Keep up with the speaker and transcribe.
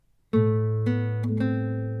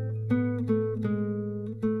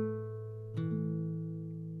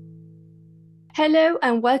Hello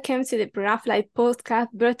and welcome to the Pro-Life podcast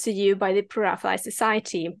brought to you by the Pro-Life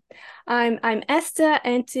Society. I'm Esther,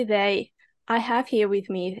 and today I have here with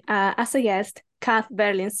me as a guest Kath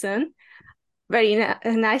Berlinson. Very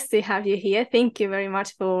nice to have you here. Thank you very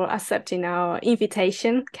much for accepting our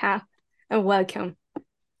invitation, Kath, and welcome.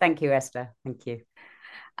 Thank you, Esther. Thank you.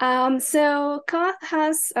 So Kath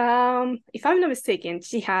has, if I'm not mistaken,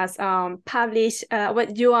 she has published,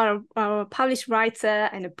 you are a published writer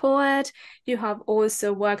and a poet. You have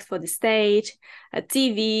also worked for the stage,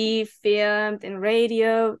 TV, film, and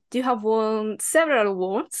radio. You have won several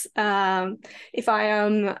awards, if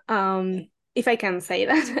I can say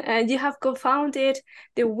that. And you have co-founded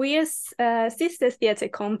the Weir Sisters Theatre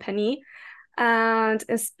Company, and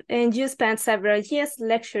you spent several years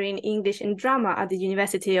lecturing English and drama at the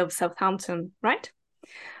University of Southampton, right?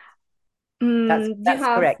 That's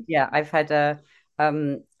correct. Yeah, I've had a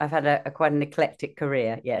quite an eclectic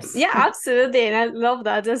career. Yes. Yeah, absolutely, and I love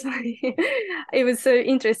that. That's why it was so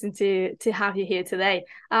interesting to have you here today.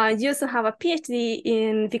 You also have a PhD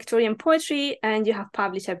in Victorian poetry, and you have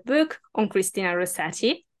published a book on Christina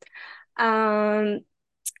Rossetti.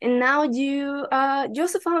 And now you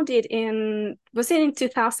also founded was it in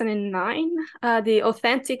 2009, the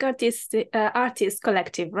Authentic Artist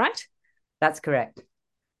Collective, right? That's correct.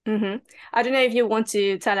 Mm-hmm. I don't know if you want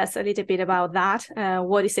to tell us a little bit about that.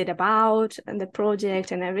 What is it about, and the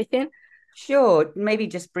project and everything? Sure. Maybe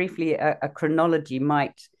just briefly, a chronology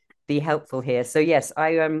might be helpful here. So yes,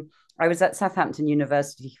 I was at Southampton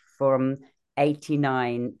University from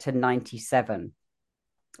 89 to 97.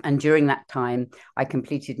 And during that time, I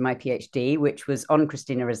completed my PhD, which was on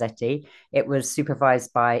Christina Rossetti. It was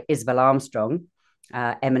supervised by Isabel Armstrong,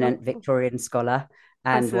 eminent Oh, Victorian scholar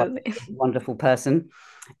and absolutely. wonderful person.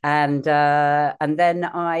 And then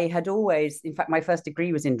I had always, in fact, my first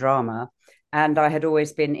degree was in drama, and I had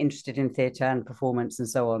always been interested in theatre and performance and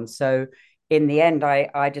so on. So in the end,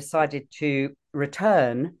 I decided to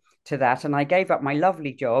return to that, and I gave up my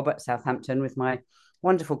lovely job at Southampton with my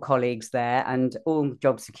wonderful colleagues there and all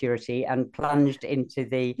job security, and plunged into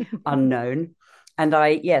the unknown. And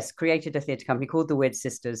I, yes, created a theatre company called the Weird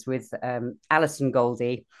Sisters with Alison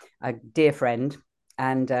Goldie, a dear friend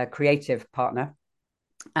and a creative partner.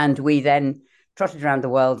 And we then trotted around the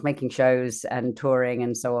world making shows and touring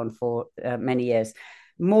and so on for many years.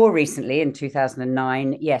 More recently, in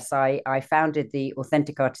 2009, yes, I founded the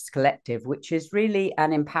Authentic Artists Collective, which is really an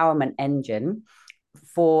empowerment engine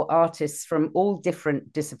for artists from all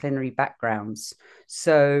different disciplinary backgrounds.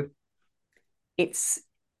 So it's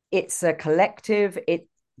it's a collective. It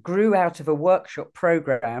grew out of a workshop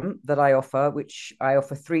program that I offer, which I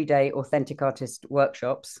offer 3-day authentic artist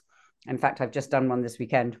workshops. In fact, I've just done one this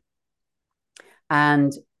weekend.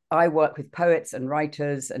 And I work with poets and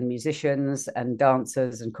writers and musicians and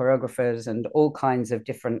dancers and choreographers and all kinds of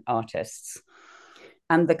different artists.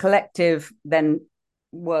 And the collective then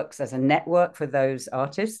works as a network for those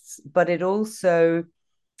artists, but it also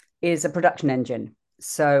is a production engine.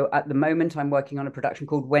 So at the moment, I'm working on a production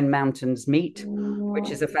called When Mountains Meet, which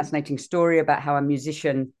is a fascinating story about how a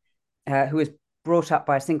musician who was brought up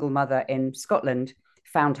by a single mother in Scotland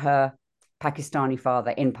found her Pakistani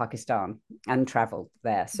father in Pakistan and traveled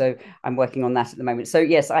there. So I'm working on that at the moment. So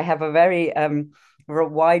yes, I have a very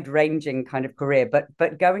wide-ranging kind of career.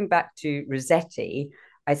 But going back to Rossetti,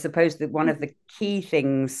 I suppose that one of the key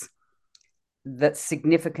things that's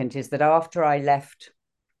significant is that after I left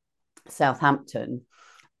Southampton,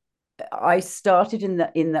 I started in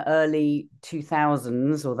the early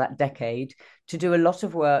 2000s, or that decade, to do a lot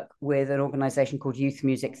of work with an organization called Youth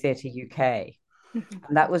Music Theatre UK.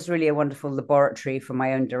 And that was really a wonderful laboratory for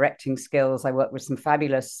my own directing skills. I worked with some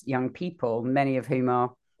fabulous young people, many of whom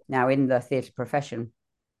are now in the theatre profession.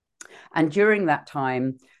 And during that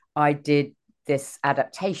time, I did this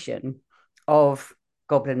adaptation of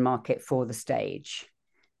Goblin Market for the stage.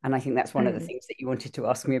 And I think that's one of the things that you wanted to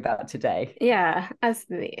ask me about today. Yeah,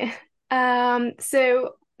 absolutely.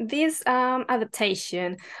 So this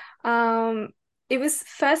adaptation, um, it was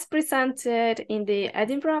first presented in the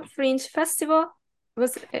Edinburgh Fringe Festival.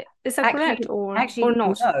 Is that correct or Actually,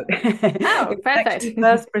 not? no. Oh, It was perfect. actually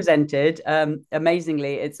first presented,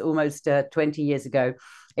 amazingly, it's almost 20 years ago.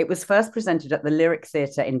 It was first presented at the Lyric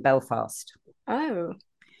Theatre in Belfast. Oh.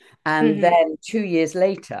 And Mm-hmm. then 2 years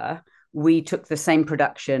later, we took the same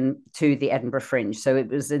production to the Edinburgh Fringe. So it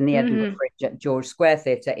was in the Edinburgh Mm-hmm. Fringe at George Square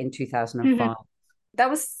Theatre in Mm-hmm. 2005. That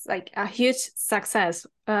was like a huge success,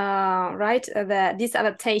 right? This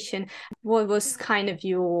adaptation. What was kind of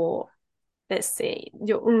your, let's say,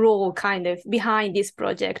 your role kind of behind this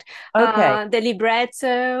project? Okay. The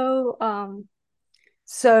libretto.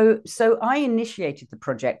 So I initiated the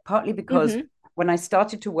project partly because Mm-hmm. when I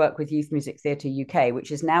started to work with Youth Music Theatre UK,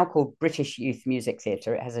 which is now called British Youth Music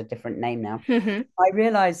Theatre, it has a different name now, Mhm. I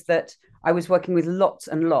realized that I was working with lots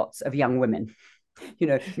and lots of young women.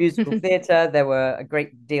 Musical theatre, there were a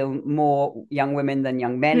great deal more young women than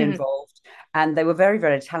young men involved, and they were very,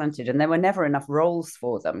 very talented, and there were never enough roles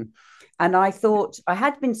for them. And I thought, I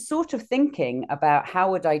had been sort of thinking about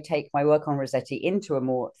how would I take my work on Rossetti into a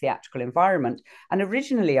more theatrical environment. And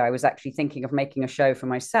originally I was actually thinking of making a show for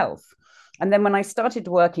myself. And then when I started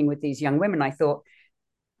working with these young women, I thought,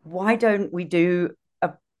 why don't we do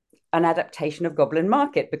an adaptation of Goblin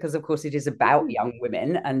Market? Because of course it is about young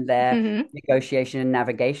women and their negotiation and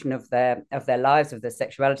navigation of their lives, of their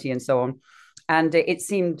sexuality and so on. And it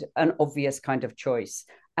seemed an obvious kind of choice.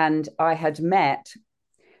 And I had met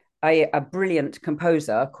a brilliant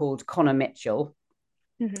composer called Connor Mitchell,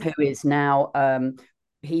 who is now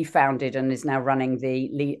he founded and is now running the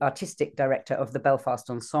lead artistic director of the Belfast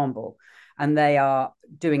Ensemble, and they are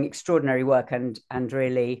doing extraordinary work and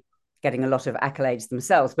really getting a lot of accolades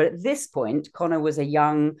themselves. But at this point, Connor was a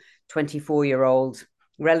young 24-year-old,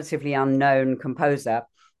 relatively unknown composer,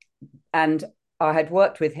 and I had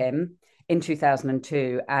worked with him in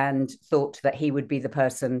 2002 and thought that he would be the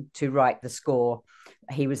person to write the score.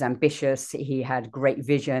 He was ambitious, he had great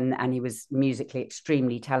vision, and he was musically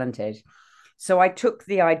extremely talented. So I took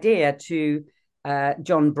the idea to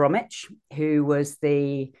John Bromwich, who was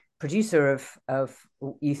the producer of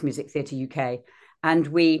Youth Music Theatre UK, and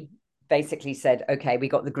we basically said, okay, we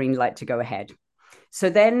got the green light to go ahead. So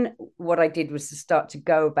then what I did was to start to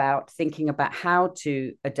go about thinking about how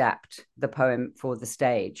to adapt the poem for the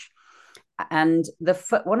stage. And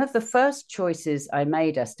one of the first choices I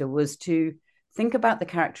made, Esther, was to think about the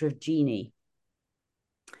character of Jeannie,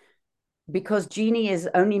 because Jeannie is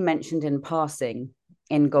only mentioned in passing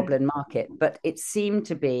in Goblin Market, but she seemed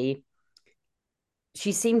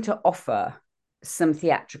to offer some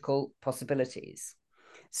theatrical possibilities.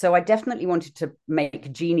 So I definitely wanted to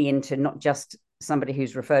make Jeannie into not just somebody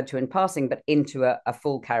who's referred to in passing, but into a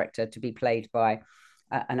full character to be played by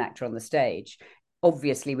an actor on the stage.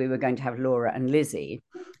 Obviously, we were going to have Laura and Lizzie.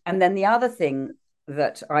 And then the other thing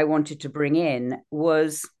that I wanted to bring in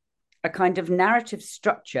was a kind of narrative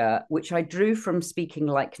structure, which I drew from Speaking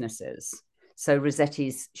Likenesses. So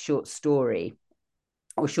Rossetti's short story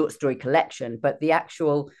or short story collection, but the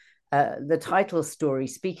actual, the title story,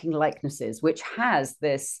 Speaking Likenesses, which has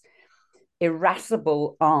this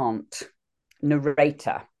irascible aunt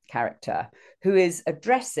narrator character who is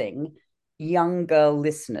addressing young girl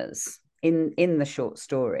listeners in the short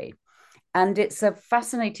story. And it's a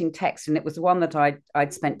fascinating text, and it was one that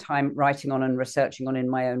I'd spent time writing on and researching on in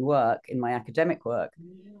my own work, in my academic work.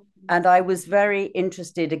 And I was very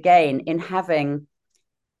interested again in having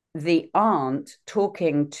the aunt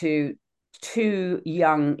talking to two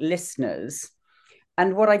young listeners.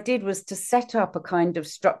 And what I did was to set up a kind of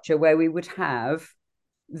structure where we would have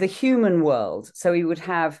the human world. So we would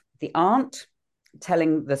have the aunt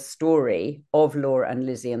telling the story of Laura and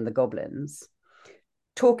Lizzie and the goblins,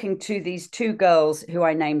 talking to these two girls who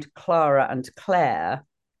I named Clara and Claire.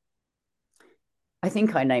 I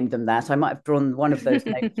think I named them that. I might have drawn one of those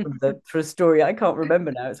names from a story. I can't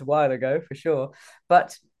remember now. It's a while ago for sure.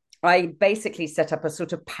 But I basically set up a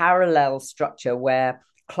sort of parallel structure where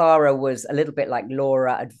Clara was a little bit like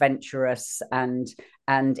Laura, adventurous and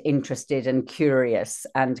interested and curious,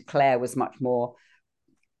 and Claire was much more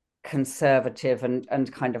conservative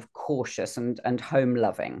and kind of cautious and home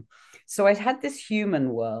loving. So I had this human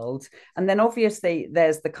world, and then obviously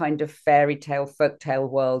there's the kind of fairy tale, folktale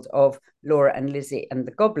world of Laura and Lizzie and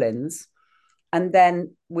the goblins. And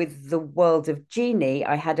then with the world of Jeannie,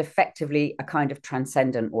 I had effectively a kind of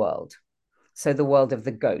transcendent world. So the world of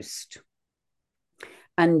the ghost.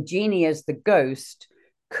 And Jeannie as the ghost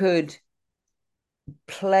could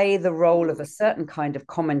play the role of a certain kind of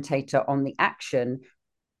commentator on the action.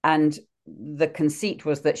 And the conceit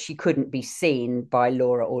was that she couldn't be seen by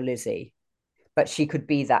Laura or Lizzie, but she could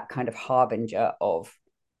be that kind of harbinger of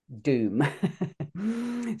doom.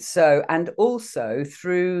 So, and also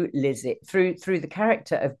through Lizzie, through the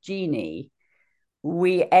character of Jeannie,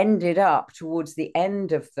 we ended up towards the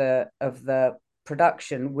end of the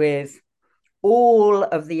production with all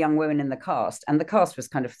of the young women in the cast, and the cast was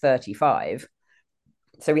kind of 35.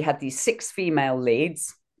 So we had these 6 female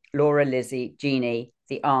leads: Laura, Lizzie, Jeannie,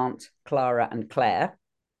 the aunt, Clara, and Claire.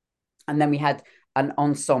 And then we had an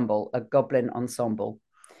ensemble, a goblin ensemble,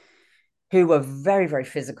 who were very, very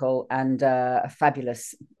physical and a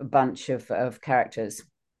fabulous bunch of characters.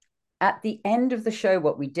 At the end of the show,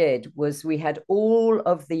 what we did was we had all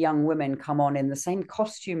of the young women come on in the same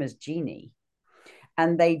costume as Jeannie.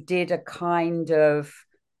 And they did a kind of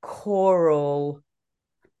choral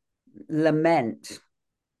lament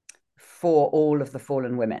for all of the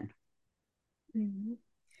fallen women. Mm-hmm.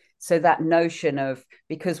 So that notion of,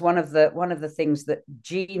 because one of the things that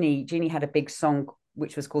Jeannie had a big song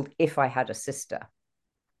which was called If I Had a Sister,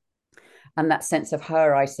 and that sense of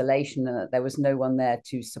her isolation and that there was no one there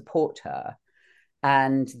to support her,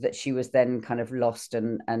 and that she was then kind of lost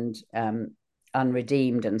and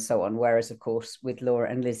unredeemed and so on. Whereas, of course, with Laura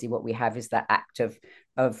and Lizzie, what we have is that act of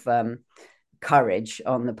courage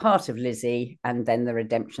on the part of Lizzie, and then the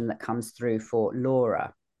redemption that comes through for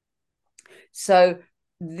Laura. So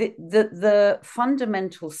the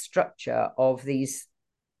fundamental structure of these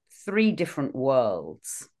three different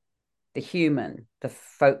worlds, the human, the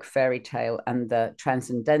folk fairy tale, and the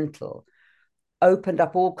transcendental, opened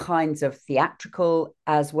up all kinds of theatrical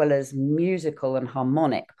as well as musical and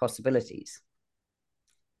harmonic possibilities.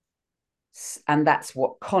 And that's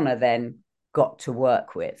what Connor then got to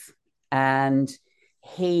work with. And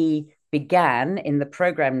he began, in the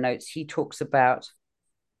program notes, he talks about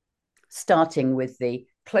starting with the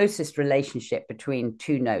closest relationship between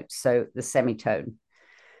two notes, so the semitone,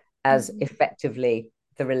 as effectively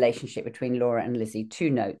the relationship between Laura and Lizzie, two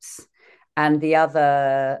notes. And the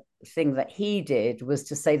other thing that he did was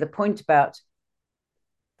to say the point about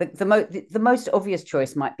the most obvious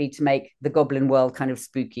choice might be to make the Goblin world kind of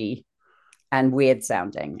spooky and weird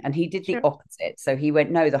sounding. And he did the opposite. So he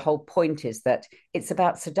went, no, the whole point is that it's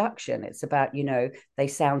about seduction. It's about, they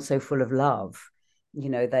sound so full of love.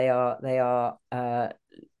 They are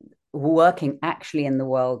working actually in the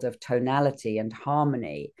world of tonality and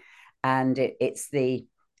harmony. And it's the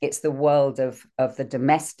world of the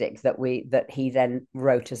domestic that he then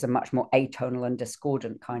wrote as a much more atonal and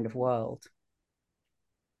discordant kind of world.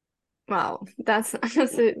 Wow, that's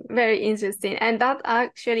very interesting. And that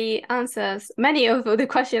actually answers many of the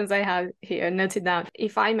questions I have here noted down.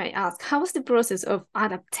 If I may ask, how was the process of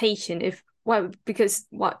adaptation? Because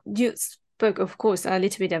what you spoke, of course, a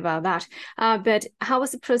little bit about that, but how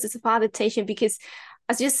was the process of adaptation? Because,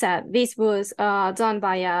 as you said, this was done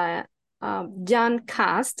by a young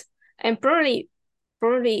cast, and probably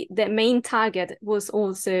the main target was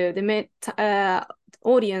also the main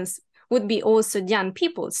audience would be also young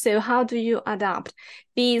people. So how do you adapt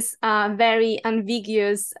these very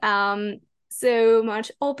ambiguous, so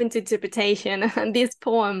much open to interpretation, and this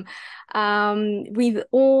poem with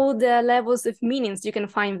all the levels of meanings you can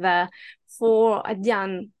find there for a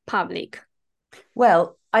young public?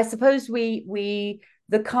 Well, I suppose the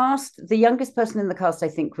youngest person in the cast, I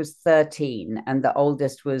think, was 13, and the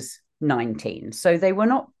oldest was 19. So they were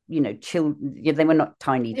not, they were not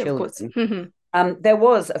tiny children. There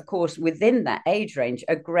was, of course, within that age range,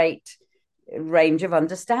 a great range of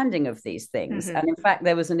understanding of these things. And in fact,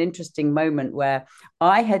 there was an interesting moment where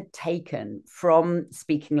I had taken from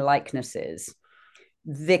Speaking Likenesses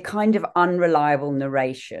the kind of unreliable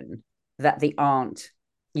narration that the aunt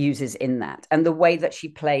uses in that, and the way that she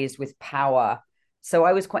plays with power. So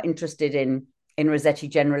I was quite interested in Rossetti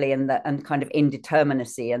generally, and kind of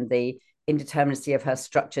indeterminacy, and the indeterminacy of her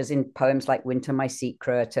structures in poems like Winter My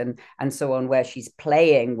Secret and so on, where she's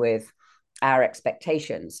playing with our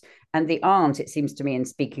expectations. And the aunt, it seems to me, in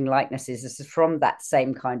Speaking Likenesses, this is from that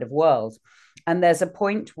same kind of world. And there's a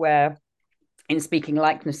point where, in Speaking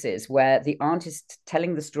Likenesses, where the aunt is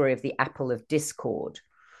telling the story of the apple of discord.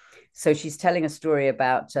 So she's telling a story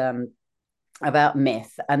about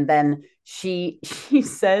myth, and then she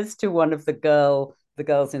says to one of the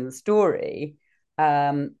girls in the story,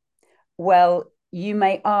 well, you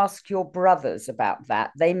may ask your brothers about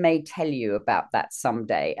that. They may tell you about that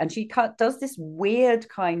someday. And she does this weird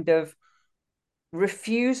kind of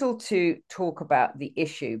refusal to talk about the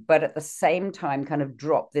issue, but at the same time kind of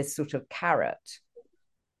drop this sort of carrot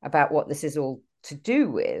about what this is all to do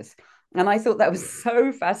with. And I thought that was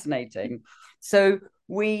so fascinating. So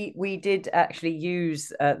we did actually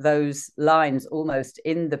use those lines almost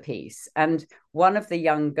in the piece. And one of the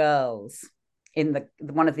young girls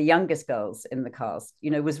one of the youngest girls in the cast,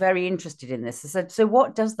 was very interested in this. I said, so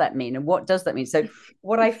what does that mean? And what does that mean? So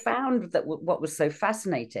what I found that what was so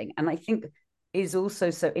fascinating, and I think is also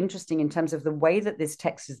so interesting in terms of the way that this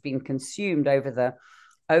text has been consumed over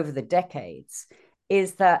the decades,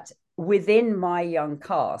 is that within my young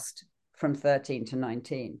cast from 13 to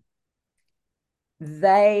 19,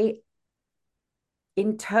 they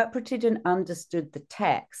interpreted and understood the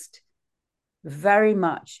text very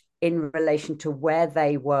much in relation to where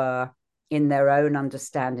they were in their own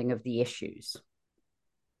understanding of the issues.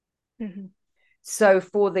 So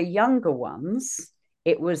for the younger ones,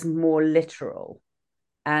 it was more literal,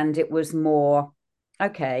 and it was more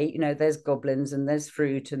okay, there's goblins and there's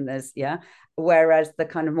fruit and there's, yeah. Whereas the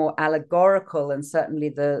kind of more allegorical and certainly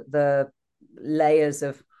the layers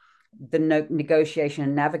of the negotiation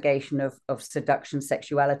and navigation of seduction,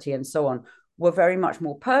 sexuality, and so on were very much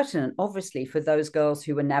more pertinent, obviously, for those girls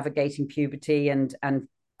who were navigating puberty and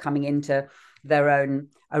coming into their own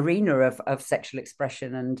arena of sexual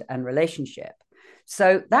expression and relationship.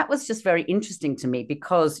 So that was just very interesting to me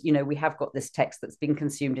because, we have got this text that's been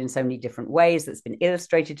consumed in so many different ways, that's been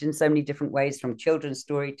illustrated in so many different ways, from children's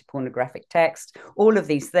story to pornographic text, all of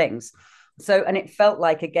these things. So, and it felt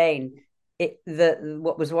like, again,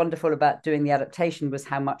 what was wonderful about doing the adaptation was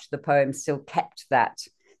how much the poem still kept that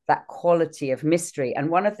quality of mystery. And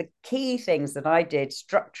one of the key things that I did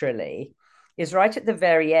structurally is right at the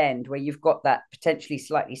very end, where you've got that potentially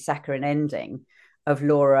slightly saccharine ending of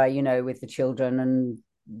Laura, with the children and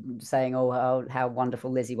saying, oh, how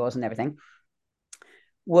wonderful Lizzie was and everything,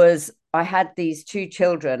 was I had these two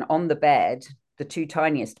children on the bed. The two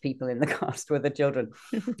tiniest people in the cast were the children.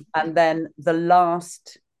 And then the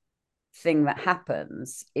last thing that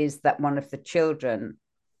happens is that one of the children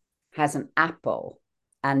has an apple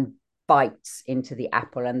and bites into the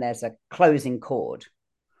apple, and there's a closing chord.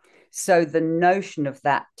 So the notion of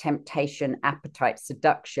that temptation, appetite,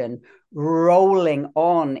 seduction rolling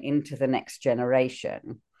on into the next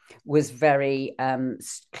generation was very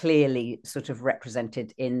clearly sort of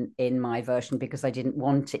represented in my version, because I didn't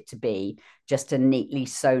want it to be just a neatly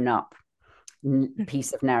sewn up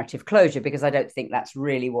piece of narrative closure, because I don't think that's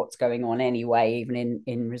really what's going on anyway, even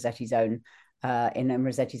in Rossetti's own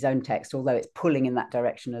Rossetti's own text, although it's pulling in that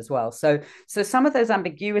direction as well. So some of those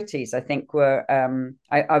ambiguities, I think, were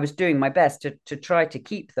I was doing my best to try to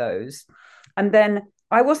keep those. And then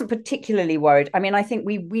I wasn't particularly worried. I mean, I think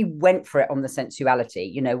we went for it on the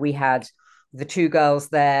sensuality. We had the two girls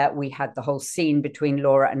there. We had the whole scene between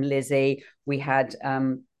Laura and Lizzie. We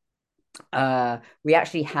actually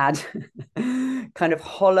had kind of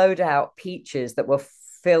hollowed out peaches that were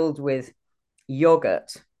filled with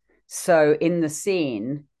yogurt. So in the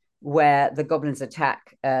scene where the goblins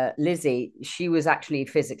attack Lizzie, she was actually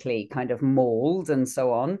physically kind of mauled and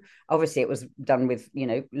so on. Obviously, it was done with,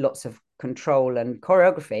 lots of control and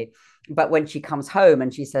choreography. But when she comes home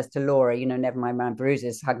and she says to Laura, never mind my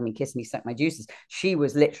bruises, hug me, kiss me, suck my juices, she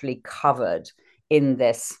was literally covered in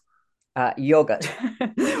this yogurt,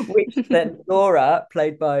 which then Laura,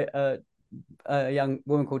 played by a young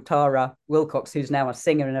woman called Tara Wilcox, who's now a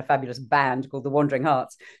singer in a fabulous band called the Wandering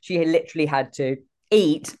Hearts, she literally had to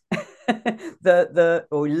eat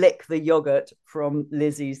or lick the yogurt from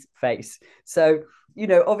Lizzie's face. So,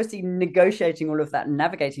 obviously negotiating all of that and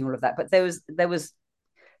navigating all of that, but there was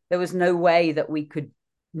no way that we could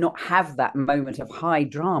not have that moment of high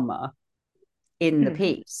drama in the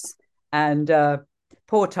piece. And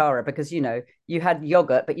poor Tara, because you had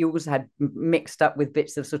yogurt, but you also had mixed up with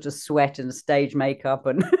bits of sort of sweat and stage makeup,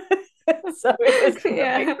 and so it was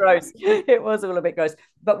a bit gross. It was all a bit gross.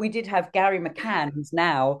 But we did have Gary McCann, who's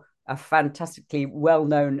now a fantastically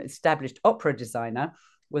well-known established opera designer,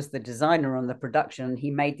 was the designer on the production.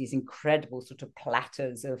 He made these incredible sort of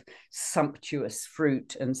platters of sumptuous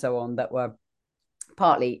fruit and so on that were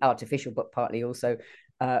partly artificial, but partly also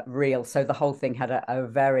real. So the whole thing had a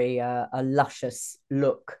very a luscious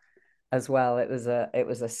look as well. It was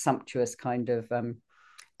a sumptuous kind of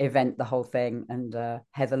event, the whole thing. And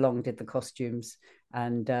Heather Long did the costumes,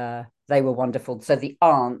 and they were wonderful. So the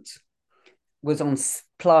aunt was on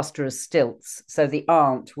plaster of stilts. So the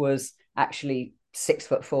aunt was actually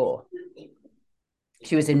 6'4".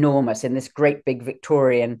 She was enormous in this great big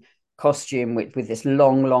Victorian costume with this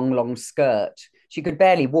long skirt. She could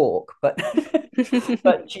barely walk, but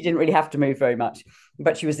but she didn't really have to move very much.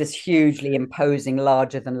 But she was this hugely imposing,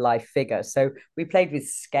 larger than life figure. So we played with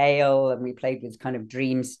scale, and we played with kind of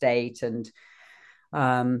dream state, and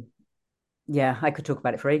yeah, I could talk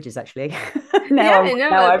about it for ages, actually. now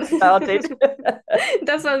I've started.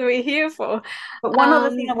 That's what we're here for. But one other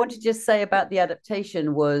thing I wanted to just say about the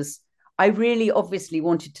adaptation was I really obviously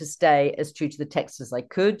wanted to stay as true to the text as I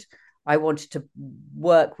could. I wanted to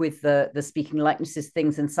work with the speaking likenesses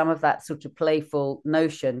things and some of that sort of playful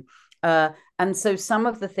notion. And so some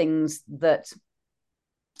of the things that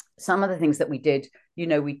we did,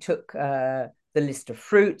 we took the list of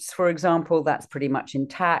fruits, for example, that's pretty much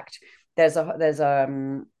intact. There's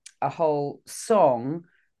a whole song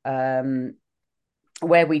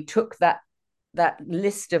where we took that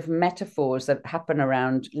list of metaphors that happen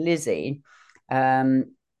around Lizzie,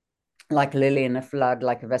 like a lily in a flood,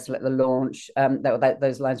 like a vessel at the launch.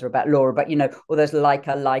 Those lines are about Laura, but all those like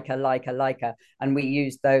a, and we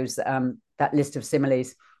used those that list of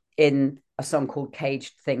similes in a song called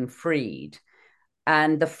 "Caged Thing Freed."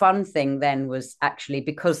 And the fun thing then was actually,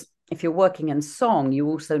 because if you're working in song, you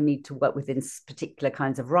also need to work within particular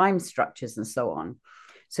kinds of rhyme structures and so on.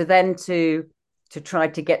 So then to try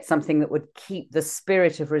to get something that would keep the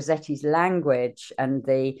spirit of Rossetti's language and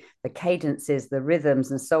the cadences, the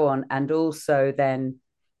rhythms, and so on, and also then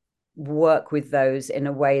work with those in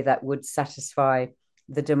a way that would satisfy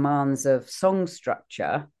the demands of song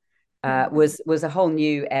structure was a whole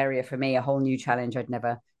new area for me, a whole new challenge. I'd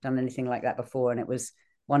never done anything like that before, and it was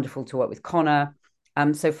wonderful to work with Connor.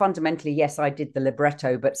 So fundamentally, yes, I did the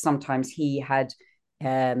libretto, but sometimes he had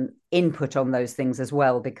input on those things as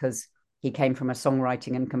well, because he came from a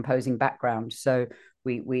songwriting and composing background. So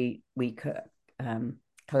we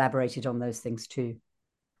collaborated on those things too.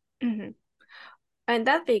 Mm-hmm. And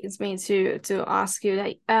that brings me to ask you,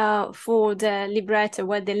 like, for the libretto,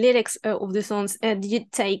 what the lyrics of the songs, did you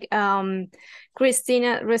take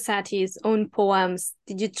Christina Rossetti's own poems?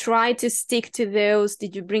 Did you try to stick to those?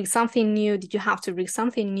 Did you bring something new? Did you have to bring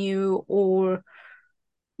something new, or?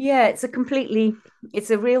 Yeah, it's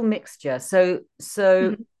a real mixture. So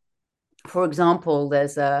Mhm. for example,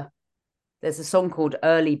 there's a song called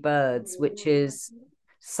Early Birds, which is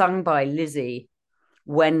sung by Lizzie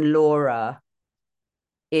when Laura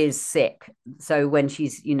is sick. So when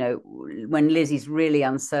she's, when Lizzie's really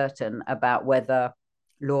uncertain about whether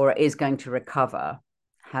Laura is going to recover,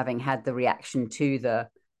 having had the reaction to the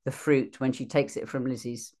fruit when she takes it from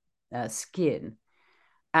Lizzie's skin.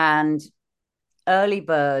 And Early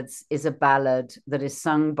Birds is a ballad that is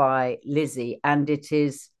sung by Lizzie, and it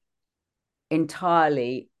is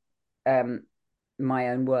entirely my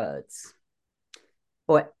own words.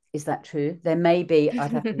 Or is that true? There may be,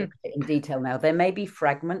 I'd have to look at it in detail now. There may be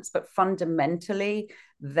fragments, but fundamentally,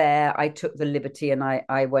 there I took the liberty and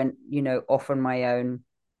I went, off on my own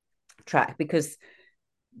track, because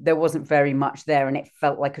there wasn't very much there, and it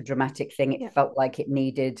felt like a dramatic thing. It Yeah. felt like it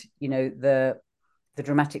needed, the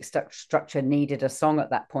dramatic structure needed a song at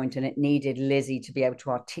that point, and it needed Lizzie to be able to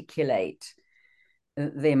articulate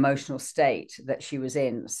the emotional state that she was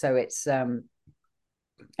in. So it's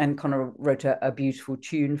and Connor wrote a beautiful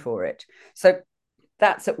tune for it. So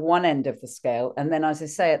that's at one end of the scale. And then, as I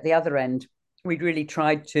say, at the other end, we'd really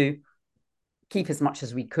tried to keep as much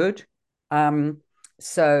as we could.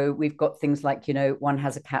 So we've got things like, one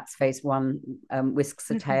has a cat's face, one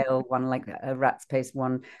whisks a tail, one like a rat's face,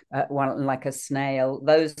 one like a snail.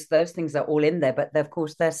 Those things are all in there, but of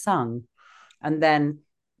course they're sung. And then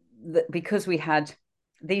because we had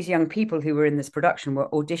these young people who were in this production were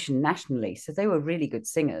auditioned nationally, so they were really good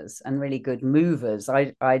singers and really good movers.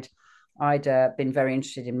 I'd been very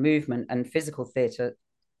interested in movement and physical theatre,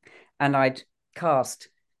 and I'd cast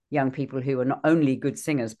young people who were not only good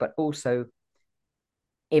singers but also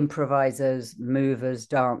improvisers, movers,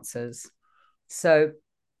 dancers. So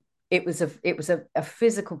it was a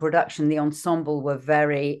physical production. The ensemble were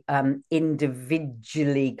very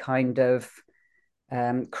individually kind of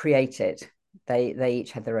created. They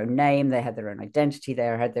each had their own name, they had their own identity, they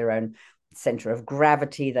had their own center of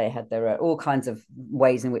gravity, they had their own, all kinds of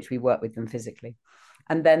ways in which we work with them physically.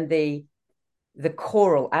 And then the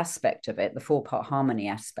choral aspect of it, the 4-part harmony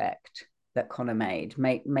aspect that Connor made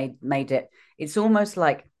it. It's almost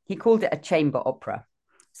like he called it a chamber opera.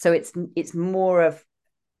 So it's more of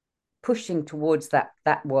pushing towards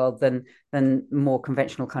that world than more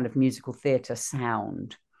conventional kind of musical theatre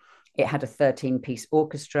sound. It had a 13-piece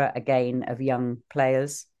orchestra, again, of young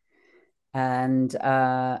players. And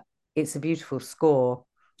it's a beautiful score.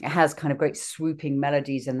 It has kind of great swooping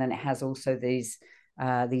melodies, and then it has also these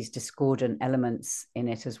discordant elements in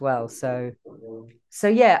it as well. So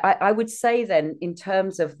yeah, I would say then, in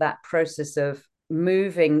terms of that process of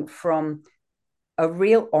moving from a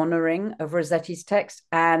real honoring of Rossetti's text,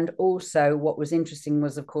 and also what was interesting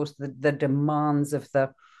was, of course, the demands of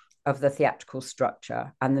the theatrical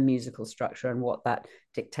structure and the musical structure and what that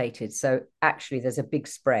dictated. So actually, there's a big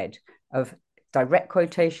spread of direct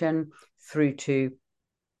quotation through to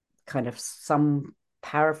kind of some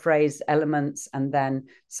paraphrase elements, and then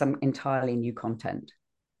some entirely new content.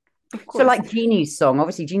 Of So course. like Jeannie's song,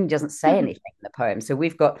 obviously Jeannie doesn't say anything in the poem. So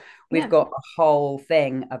we've got Yeah. a whole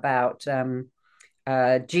thing about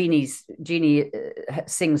Jeannie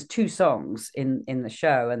sings 2 songs in the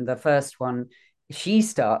show, and the first one, she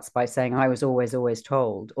starts by saying, "I was always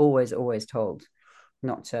told, always told,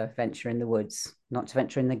 not to venture in the woods, not to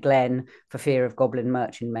venture in the glen for fear of goblin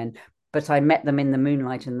merchant men. But I met them in the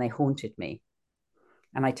moonlight, and they haunted me,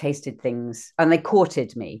 and I tasted things, and they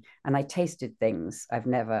courted me, and I tasted things I've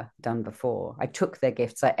never done before. I took their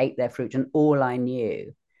gifts, I ate their fruit, and all I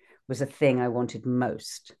knew was a thing I wanted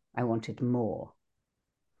most. I wanted more."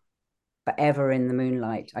 but ever in the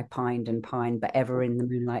moonlight I pined and pined, but ever in the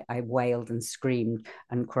moonlight I wailed and screamed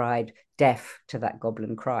and cried, deaf to that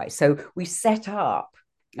goblin cry. So we set up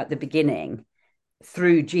at the beginning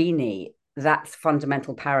through Jeannie that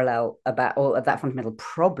fundamental parallel about, or that fundamental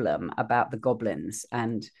problem about the goblins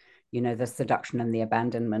and, you know, the seduction and the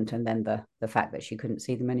abandonment, and then the fact that she couldn't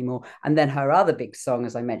see them anymore. And then her other big song,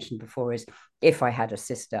 as I mentioned before, is if I had a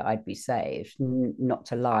sister I'd be saved, not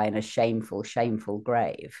to lie in a shameful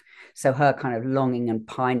grave. So her kind of longing and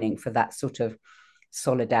pining for that sort of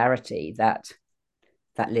solidarity that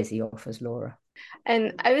Lizzie offers Laura.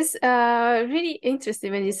 And I was really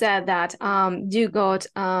interested when you said that you got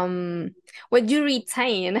what you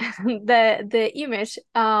retain the image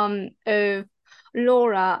of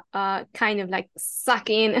Laura kind of like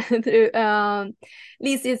sucking through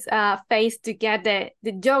Lizzie's face to get the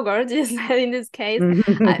yogurt, just in this case.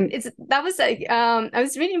 It's that was like I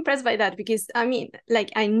was really impressed by that, because I mean,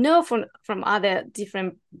 like, I know from other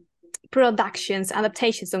different productions,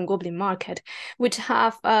 adaptations on Goblin Market, which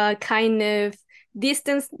have kind of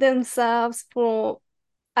distanced themselves for,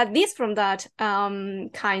 at least from that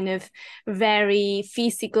kind of very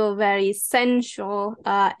physical, very sensual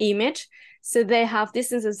image. So they have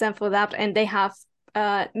distanced themselves for that, and they have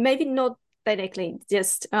maybe not directly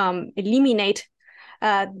just eliminate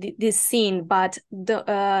this scene, but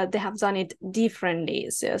they have done it differently,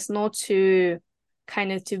 so as not to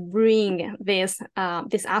kind of to bring this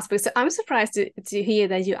aspect. So I'm surprised to hear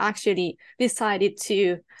that you actually decided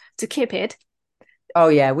to keep it. Oh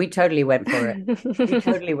yeah, we totally went for it. We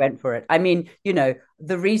totally went for it. I mean, you know,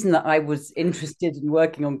 the reason that I was interested in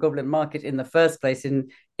working on Goblin Market in the first place in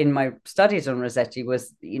my studies on Rossetti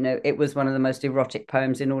was, you know, it was one of the most erotic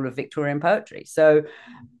poems in all of Victorian poetry. So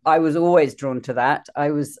I was always drawn to that.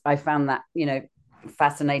 I found that, you know,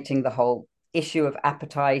 fascinating, the whole issue of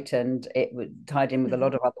appetite, and it tied in with a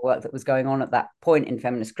lot of other work that was going on at that point in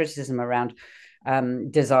feminist criticism around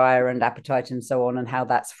desire and appetite and so on, and how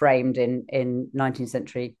that's framed in 19th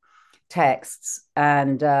century texts.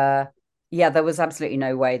 And yeah, there was absolutely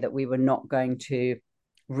no way that we were not going to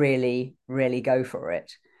really go for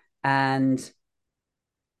it. And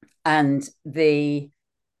the,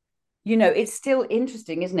 you know, it's still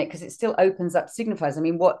interesting, isn't it? Because it still opens up, signifies. I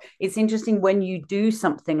mean, what it's interesting when you do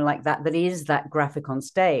something like that, that is that graphic on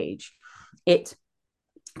stage, it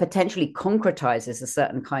potentially concretizes a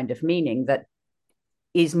certain kind of meaning that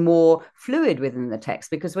is more fluid within the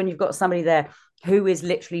text. Because when you've got somebody there who is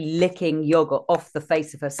literally licking yogurt off the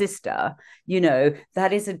face of her sister, you know,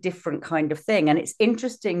 that is a different kind of thing. And it's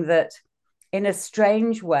interesting that in a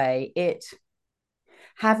strange way, it,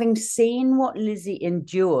 having seen what Lizzie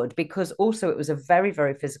endured, because also it was a very,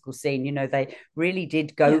 very physical scene, you know, they really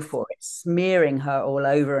did go for it, smearing her all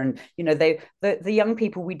over. And, you know, the young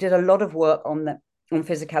people, we did a lot of work on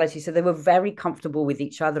physicality, so they were very comfortable with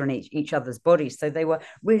each other and each other's bodies, so they were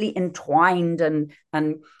really entwined. And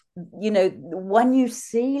you know, when you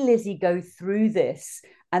see Lizzie go through this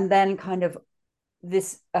and then kind of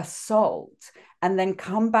this assault, and then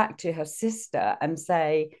come back to her sister and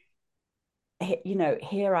say, you know,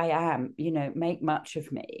 here I am, you know, make much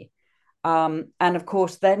of me. And of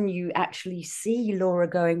course, then you actually see Laura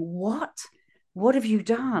going, what have you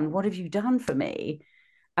done? What have you done for me?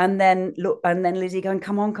 And then look, and then Lizzie going,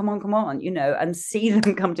 come on, you know, and see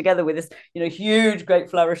them come together with this, you know, huge, great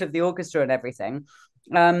flourish of the orchestra and everything.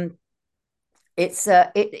 It's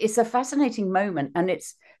a fascinating moment, and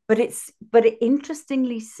but it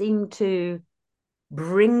interestingly seemed to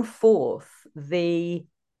bring forth the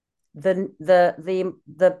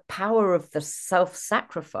power of the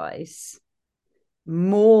self-sacrifice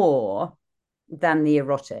more than the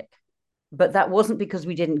erotic. But that wasn't because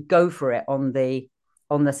we didn't go for it on the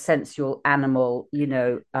sensual animal, you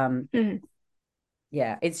know.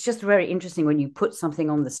 Yeah, it's just very interesting when you put something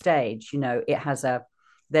on the stage, you know, it has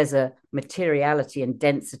there's a materiality and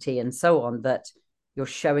density and so on, that you're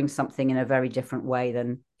showing something in a very different way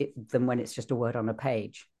than when it's just a word on a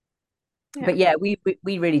page. But yeah, we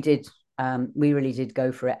really did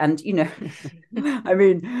go for it. And you know, I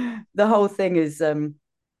mean, the whole thing is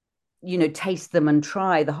you know, taste them and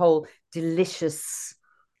try, the whole delicious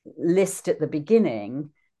list at the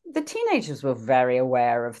beginning. The teenagers were very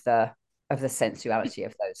aware of the sensuality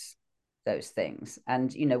of those things,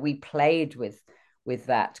 and you know, we played with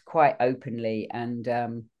that quite openly. And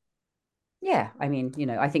yeah, I mean, you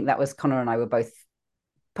know, I think that was, Connor and I were both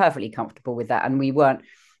perfectly comfortable with that. And we weren't,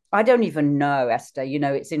 I don't even know, Esther, you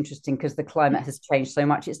know, it's interesting because the climate has changed so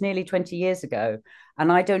much. It's nearly 20 years ago.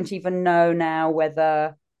 And I don't even know now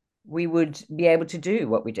whether we would be able to do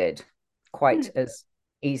what we did quite as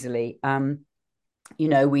easily.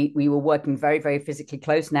 we were working very, very physically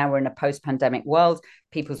close. Now we're in a post-pandemic world.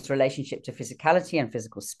 People's relationship to physicality and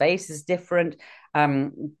physical space is different,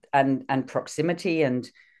 and proximity, and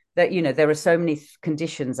that there are so many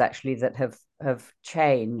conditions actually that have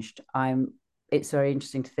changed. It's very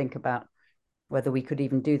interesting to think about whether we could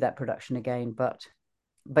even do that production again.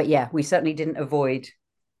 But yeah, we certainly didn't avoid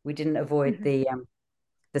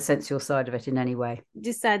the sensual side of it in any way.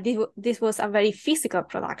 Just said this was a very physical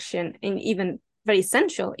production, and even very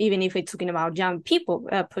essential, even if we're talking about young people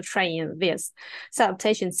portraying this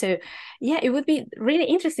adaptation. So yeah, it would be really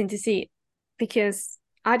interesting to see, because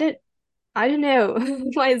I don't know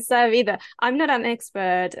myself either. I'm not an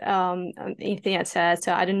expert in theater,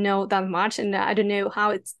 so I don't know that much, and I don't know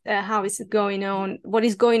how it's going on, what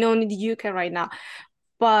is going on in the UK right now.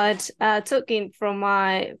 But talking from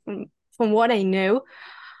what I know,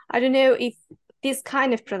 I don't know if this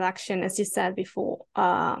kind of production, as you said before,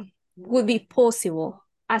 would be possible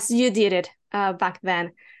as you did it back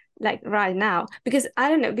then, like right now. Because I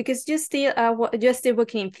don't know, because you're still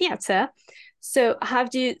working in theater. So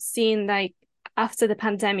have you seen, like, after the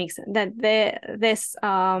pandemics, that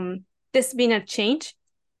there's been a change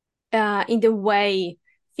in the way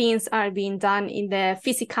things are being done, in the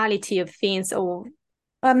physicality of things? Or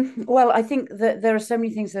well, I think that there are so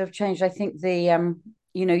many things that have changed. I think the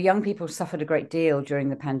young people suffered a great deal during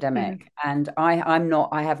the pandemic, and I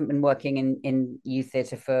haven't been working in youth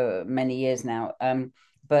theatre for many years now,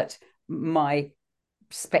 but my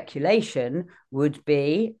speculation would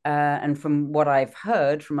be, and from what I've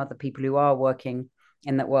heard from other people who are working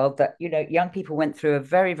in that world, that young people went through a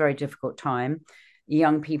very, very difficult time.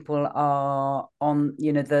 Young people are on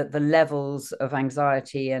the levels of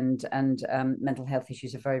anxiety and mental health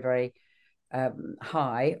issues are very, very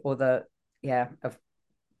high, or of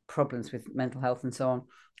problems with mental health and so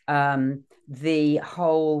on. The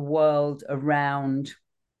whole world around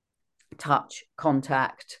touch,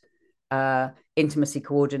 contact, intimacy,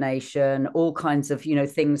 coordination, all kinds of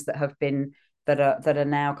things that have been that are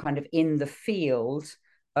now kind of in the field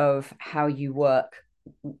of how you work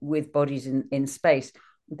with bodies in space.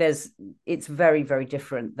 It's very, very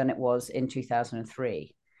different than it was in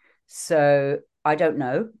 2003. So I don't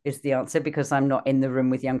know is the answer, because I'm not in the room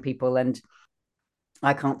with young people and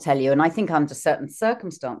I can't tell you. And I think under certain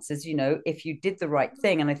circumstances, if you did the right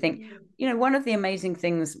thing, and I think, one of the amazing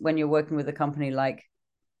things when you're working with a company like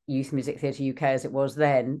Youth Music Theatre UK, as it was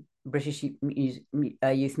then, British Youth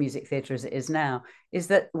Music Theatre as it is now, is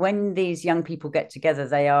that when these young people get together,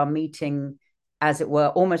 they are meeting, as it were,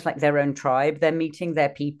 almost like their own tribe. They're meeting their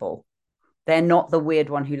people. They're not the weird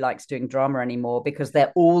one who likes doing drama anymore, because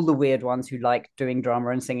they're all the weird ones who like doing drama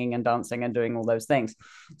and singing and dancing and doing all those things.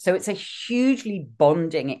 So it's a hugely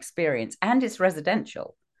bonding experience, and it's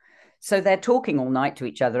residential. So they're talking all night to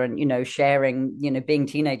each other and, sharing, being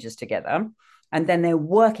teenagers together. And then they're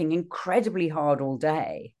working incredibly hard all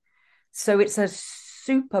day. So it's a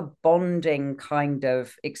super bonding kind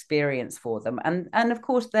of experience for them. And of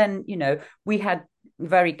course, then, we had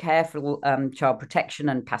very careful child protection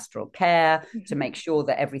and pastoral care to make sure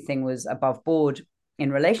that everything was above board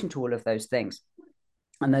in relation to all of those things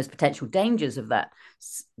and those potential dangers of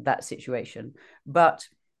that situation. But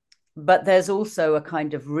there's also a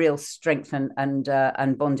kind of real strength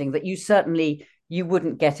and bonding that you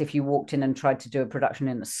wouldn't get if you walked in and tried to do a production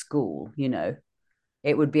in a school.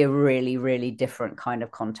 It would be a really, really different kind of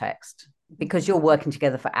context, because you're working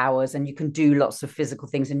together for hours and you can do lots of physical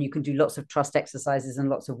things and you can do lots of trust exercises and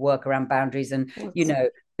lots of work around boundaries and,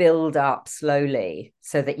 build up slowly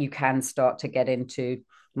so that you can start to get into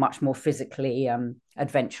much more physically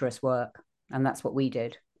adventurous work. And that's what we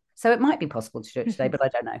did. So it might be possible to do it today, but I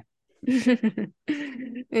don't know.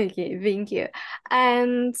 Okay, thank you.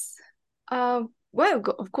 And well,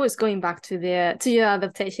 of course, going back to your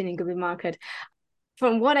adaptation in Goblin Market,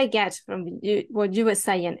 from what I get from what you were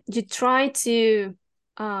saying, you try to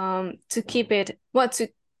keep it,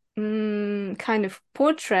 kind of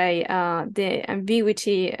portray the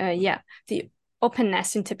ambiguity, the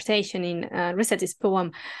openness interpretation in Rossetti's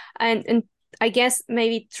poem, and I guess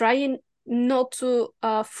maybe trying not to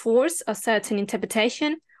force a certain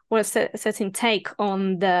interpretation or a certain take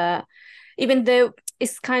on even though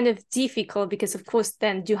it's kind of difficult, because of course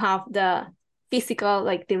then you have the physical,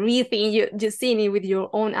 like the real thing, you're seeing it with your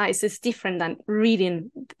own eyes is different than reading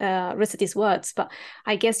Rossetti's words. But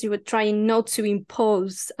I guess you were trying not to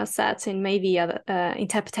impose a certain maybe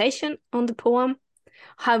interpretation on the poem.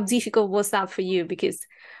 How difficult was that for you? Because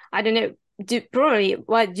I don't know, probably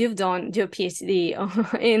what you've done your PhD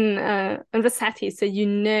in Rossetti, so you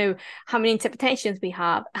know how many interpretations we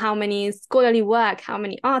have, how many scholarly work, how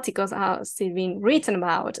many articles are still being written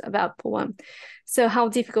about poem. So how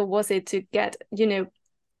difficult was it to get,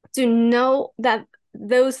 to know that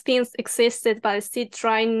those things existed, but still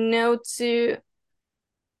try not to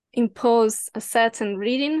impose a certain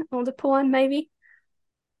reading on the poem, maybe?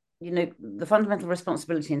 The fundamental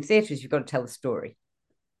responsibility in theatre is you've got to tell the story.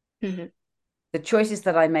 Mm-hmm. The choices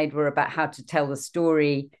that I made were about how to tell the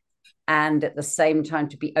story, and at the same time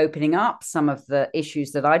to be opening up some of the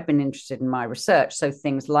issues that I'd been interested in my research. So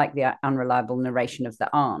things like the unreliable narration of the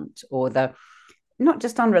aunt, or the not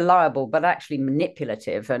just unreliable, but actually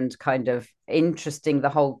manipulative and kind of interesting, the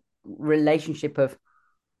whole relationship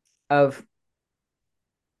of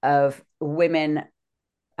women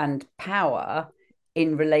and power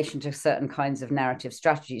in relation to certain kinds of narrative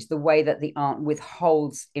strategies, the way that the aunt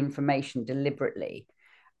withholds information deliberately,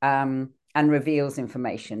 and reveals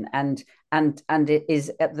information, and it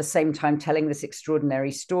is at the same time telling this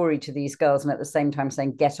extraordinary story to these girls, and at the same time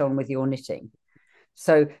saying, get on with your knitting.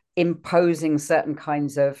 So imposing certain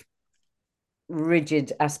kinds of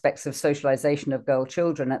rigid aspects of socialization of girl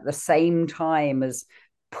children, at the same time as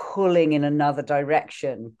pulling in another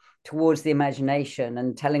direction towards the imagination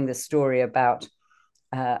and telling the story about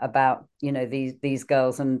these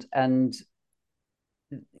girls, and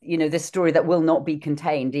this story that will not be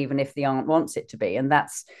contained even if the aunt wants it to be. And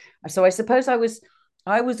that's, so I suppose I was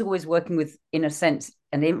always working with, in a sense,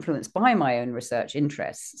 and influenced by my own research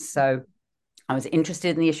interests. So I was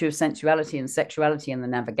interested in the issue of sensuality and sexuality and the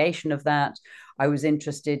navigation of that. I was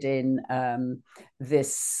interested in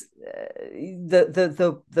this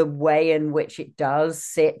the way in which it does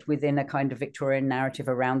sit within a kind of Victorian narrative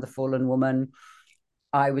around the fallen woman.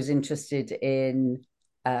 I was interested in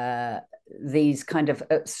these kind of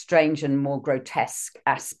strange and more grotesque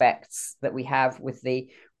aspects that we have with the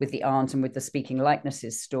aunt and with the speaking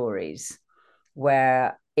likenesses stories,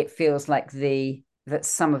 where it feels like that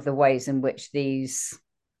some of the ways in which these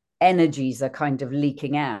energies are kind of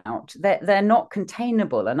leaking out, they're not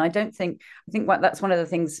containable. And I think that's one of the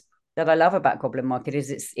things that I love about Goblin Market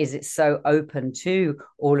is it's so open to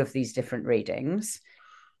all of these different readings.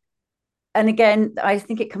 And again, I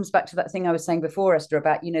think it comes back to that thing I was saying before, Esther,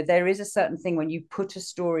 about, there is a certain thing when you put a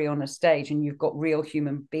story on a stage and you've got real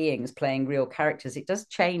human beings playing real characters, it does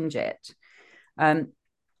change it.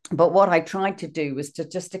 But what I tried to do was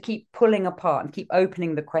to keep pulling apart and keep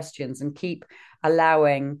opening the questions and keep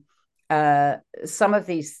allowing some of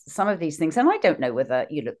these things. And I don't know whether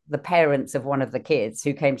the parents of one of the kids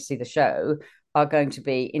who came to see the show are going to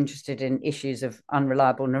be interested in issues of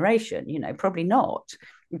unreliable narration. Probably not.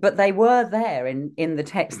 But they were there in the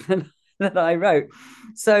text that I wrote.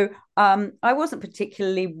 So I wasn't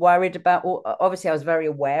particularly worried about. Obviously, I was very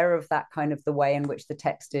aware of that kind of the way in which the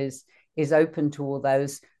text is open to all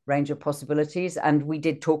those range of possibilities, and we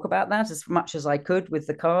did talk about that as much as I could with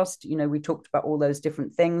the cast. We talked about all those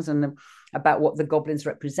different things, and about what the goblins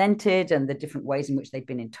represented and the different ways in which they've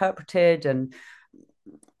been interpreted. And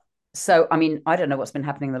so, I mean, I don't know what's been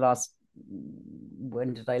happening the last,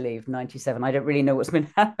 when did I leave? 97. I don't really know what's been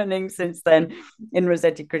happening since then in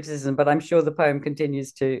Rossetti criticism, but I'm sure the poem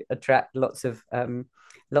continues to attract lots of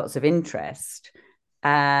interest.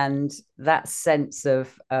 And that sense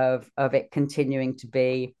of it continuing to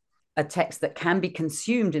be a text that can be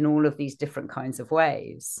consumed in all of these different kinds of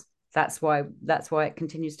ways. That's why it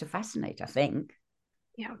continues to fascinate, I think.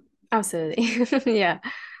 Yeah, absolutely. Yeah.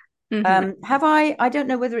 Mm-hmm. I don't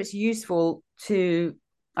know whether it's useful to,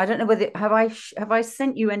 I don't know whether, have I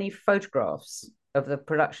sent you any photographs of the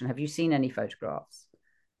production? Have you seen any photographs?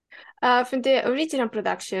 From the original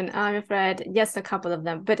production, I'm afraid, yes, a couple of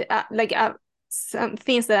them, but some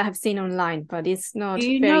things that I have seen online, but it's not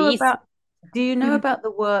very easy. Do you know about the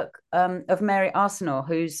work of Mary Arsenault,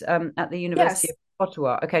 who's at the University Yes. of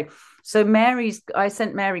Ottawa? Okay, so I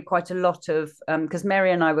sent Mary quite a lot of, because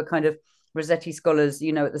Mary and I were kind of Rossetti scholars,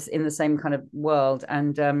 in the same kind of world,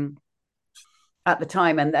 and at the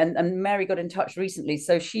time, and Mary got in touch recently,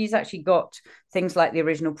 so she's actually got things like the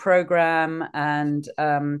original program and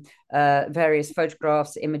various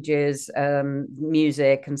photographs, images,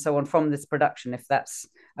 music, and so on from this production, if that's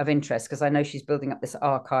of interest, because I know she's building up this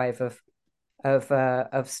archive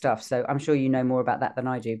of stuff. So I'm sure you know more about that than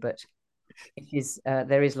I do, but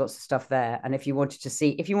there is lots of stuff there. And if you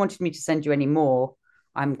wanted me to send you any more,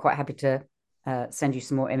 I'm quite happy to send you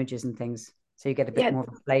some more images and things, so you get a bit more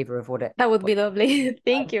of a flavor of what it. That would be lovely.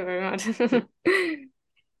 Thank you very much.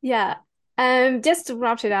 Yeah. Just to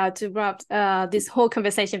wrap it out, to wrap this whole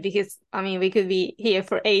conversation, because I mean we could be here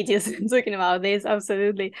for ages talking about this,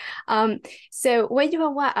 absolutely. So when you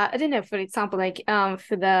are, I don't know, for example, like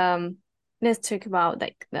for the let's talk about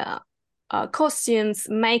like the costumes,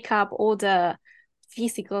 makeup, all the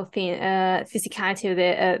physical thing,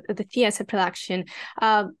 physicality of the theater production.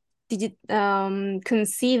 Did you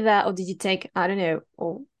consider, or did you take, I don't know,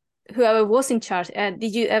 or whoever was in charge,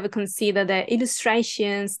 did you ever consider the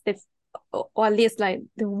illustrations, the or at least like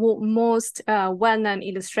the most well-known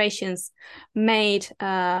illustrations made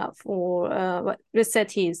for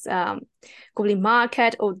Rossetti's Goblin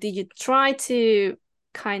Market, or did you try to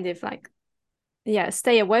kind of like, yeah,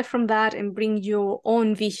 stay away from that and bring your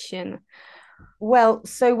own vision? Well,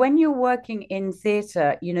 so when you're working in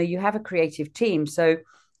theatre, you have a creative team. So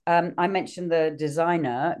I mentioned the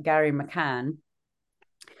designer, Gary McCann.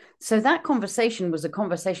 So that conversation was a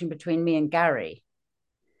conversation between me and Gary.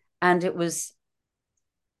 And it was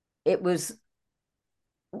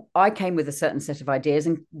I came with a certain set of ideas,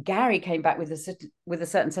 and Gary came back with a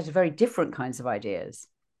certain set of very different kinds of ideas.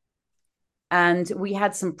 And we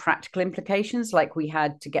had some practical implications, like we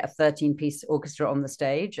had to get a 13-piece orchestra on the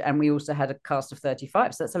stage, and we also had a cast of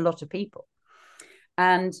 35. So that's a lot of people.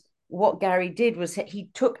 And what Gary did was he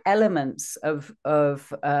took elements of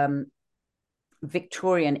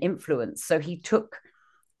Victorian influence. So he took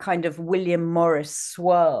kind of William Morris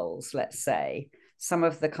swirls, let's say, some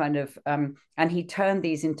of the kind of, and he turned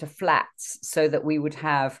these into flats so that we would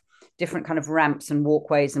have different kind of ramps and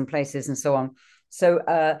walkways and places and so on. So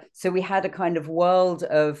we had a kind of world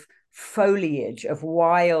of foliage, of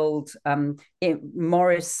wild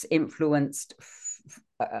Morris influenced,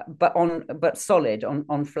 but solid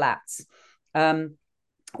on flats.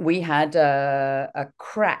 We had a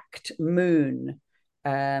cracked moon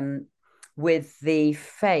with the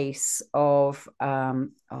face of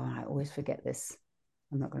I always forget this.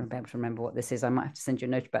 I'm not going to be able to remember what this is. I might have to send you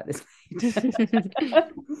a note about this.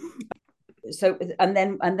 So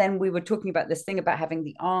and then we were talking about this thing about having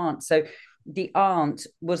the aunt. So the aunt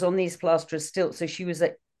was on these plaster of stilts, so she was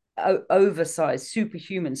oversized,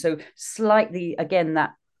 superhuman. So slightly again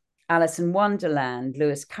that Alice in Wonderland,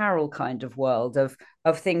 Lewis Carroll kind of world of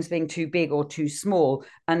things being too big or too small,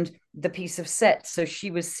 and the piece of set. So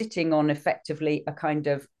she was sitting on effectively a kind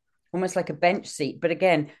of almost like a bench seat, but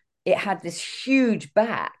again, it had this huge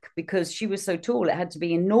back because she was so tall. It had to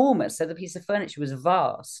be enormous. So the piece of furniture was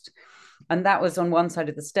vast, and that was on one side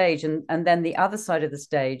of the stage, and then the other side of the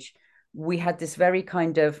stage, we had this very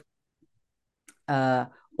kind of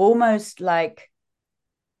almost like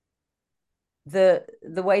the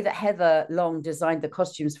way that Heather Long designed the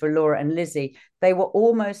costumes for Laura and Lizzie, they were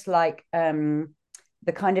almost like the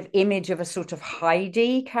kind of image of a sort of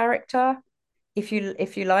Heidi character, if you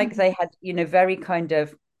like. They had very kind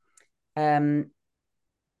of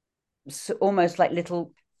so almost like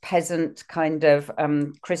little peasant kind of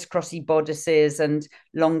crisscrossy bodices and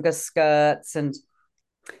longer skirts, and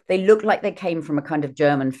they looked like they came from a kind of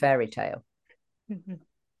German fairy tale. Mm-hmm.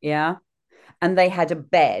 Yeah. And they had a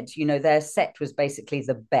bed, their set was basically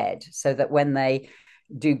the bed, so that when they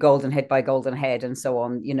do Golden Head by Golden Head and so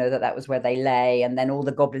on, that was where they lay. And then all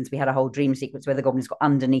the goblins, we had a whole dream sequence where the goblins got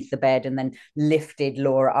underneath the bed and then lifted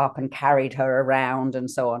Laura up and carried her around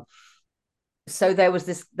and so on. So there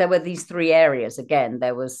were these three areas. Again,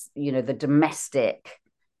 there was, the domestic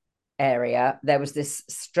area, there was this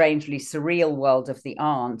strangely surreal world of the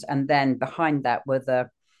aunt, and then behind that were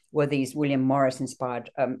these William Morris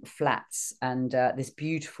inspired flats, and this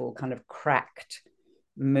beautiful kind of cracked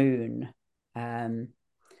moon.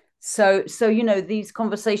 So these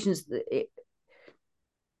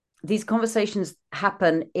conversations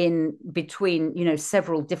happen in between,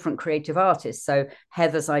 several different creative artists. So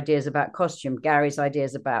Heather's ideas about costume, Gary's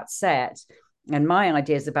ideas about set, and my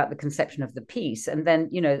ideas about the conception of the piece. And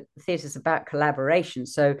then, theatre's about collaboration.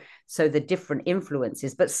 So the different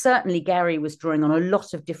influences, but certainly Gary was drawing on a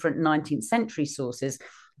lot of different 19th century sources,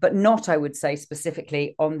 but not, I would say,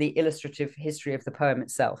 specifically on the illustrative history of the poem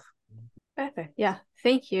itself. Perfect. Yeah,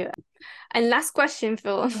 thank you. And last question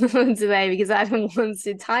for today, because I don't want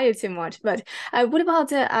to tire you too much. But what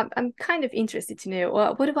about I'm kind of interested to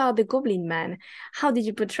know. What about the Goblin Man? How did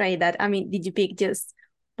you portray that? I mean, did you pick just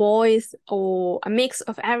boys or a mix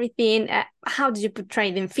of everything? How did you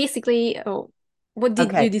portray them physically, or what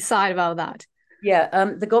did you decide about that?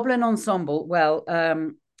 Yeah, the Goblin ensemble,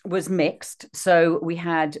 was mixed. So we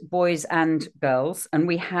had boys and girls, and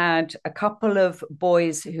we had a couple of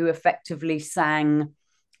boys who effectively sang,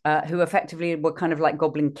 who effectively were kind of like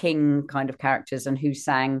Goblin King kind of characters, and who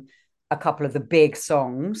sang a couple of the big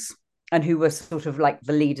songs, and who were sort of like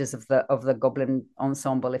the leaders of the Goblin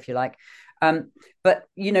ensemble, if you like. But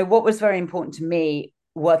what was very important to me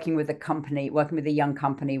working with a young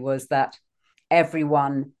company, was that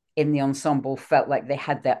everyone in the ensemble felt like they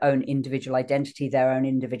had their own individual identity, their own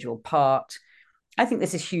individual part. I think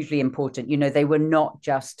this is hugely important. They were not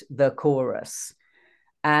just the chorus.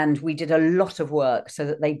 And we did a lot of work so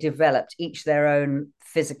that they developed each their own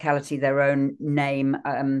physicality, their own name.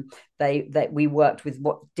 We worked with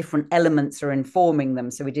what different elements are informing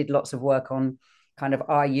them. So we did lots of work on kind of,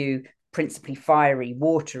 are you principally fiery,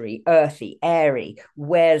 watery, earthy, airy?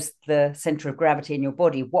 Where's the center of gravity in your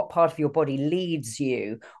body? What part of your body leads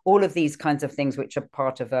you? All of these kinds of things, which are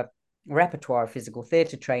part of a repertoire of physical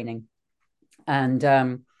theatre training. And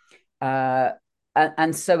so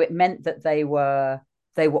it meant that they were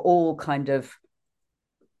all kind of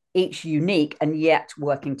each unique and yet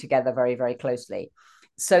working together very, very closely.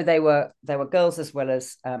 So there were girls as well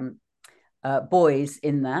as boys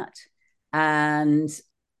in that. And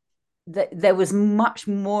there was much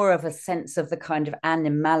more of a sense of the kind of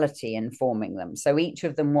animality informing them. So each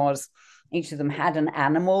of them had an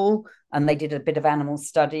animal, and they did a bit of animal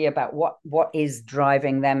study about what is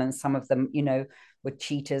driving them. And some of them, were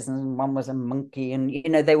cheetahs, and one was a monkey, and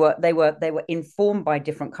they were informed by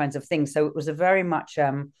different kinds of things. So it was a very much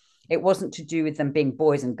it wasn't to do with them being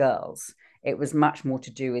boys and girls. It was much more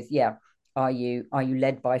to do with, are you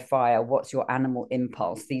led by fire? What's your animal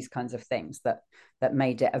impulse? These kinds of things that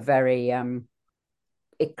made it a very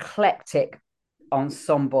eclectic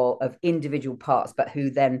ensemble of individual parts, but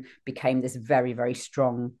who then became this very, very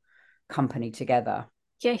strong company together.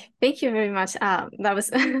 Yeah, thank you very much. That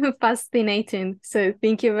was fascinating. So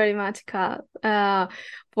thank you very much, Kat,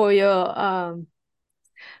 for your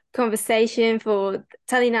conversation, for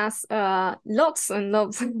telling us lots and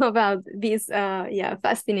lots about this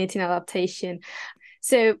fascinating adaptation.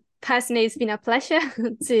 So personally, it's been a pleasure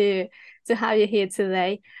to have you here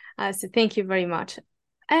today. So thank you very much.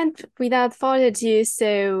 And without further ado,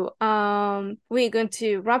 so we're going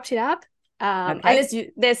to wrap it up. Okay. Unless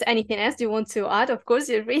there's anything else you want to add, of course,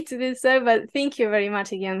 you're free to do so. But thank you very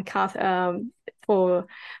much again, Kath, for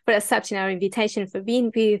accepting our invitation, for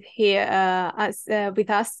being with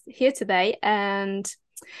us here today. And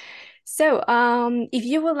so if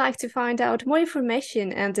you would like to find out more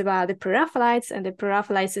information and about the Pre-Raphaelites and the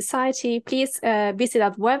Pre-Raphaelite Society, please visit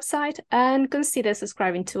our website and consider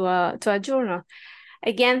subscribing to our journal.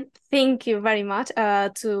 Again, thank you very much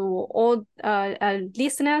to all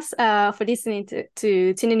listeners for listening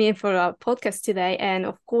to tuning in for our podcast today. And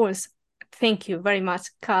of course, thank you very much,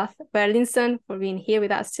 Kath Berlinson, for being here with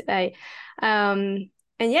us today. And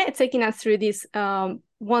taking us through this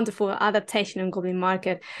wonderful adaptation on Goblin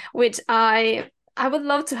Market, which I would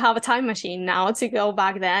love to have a time machine now to go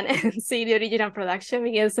back then and see the original production,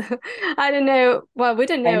 because I don't know. Well, we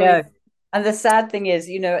don't know. I know. And the sad thing is,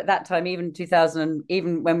 at that time, even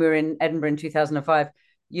when we were in Edinburgh in 2005,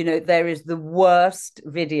 there is the worst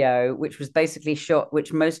video, which was basically shot,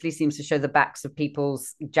 which mostly seems to show the backs of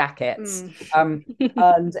people's jackets. And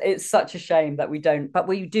it's such a shame that we don't, but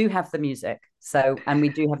we do have the music. So, and we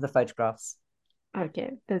do have the photographs.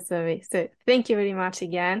 Okay, that's amazing. So thank you very much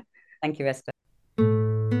again. Thank you, Esther.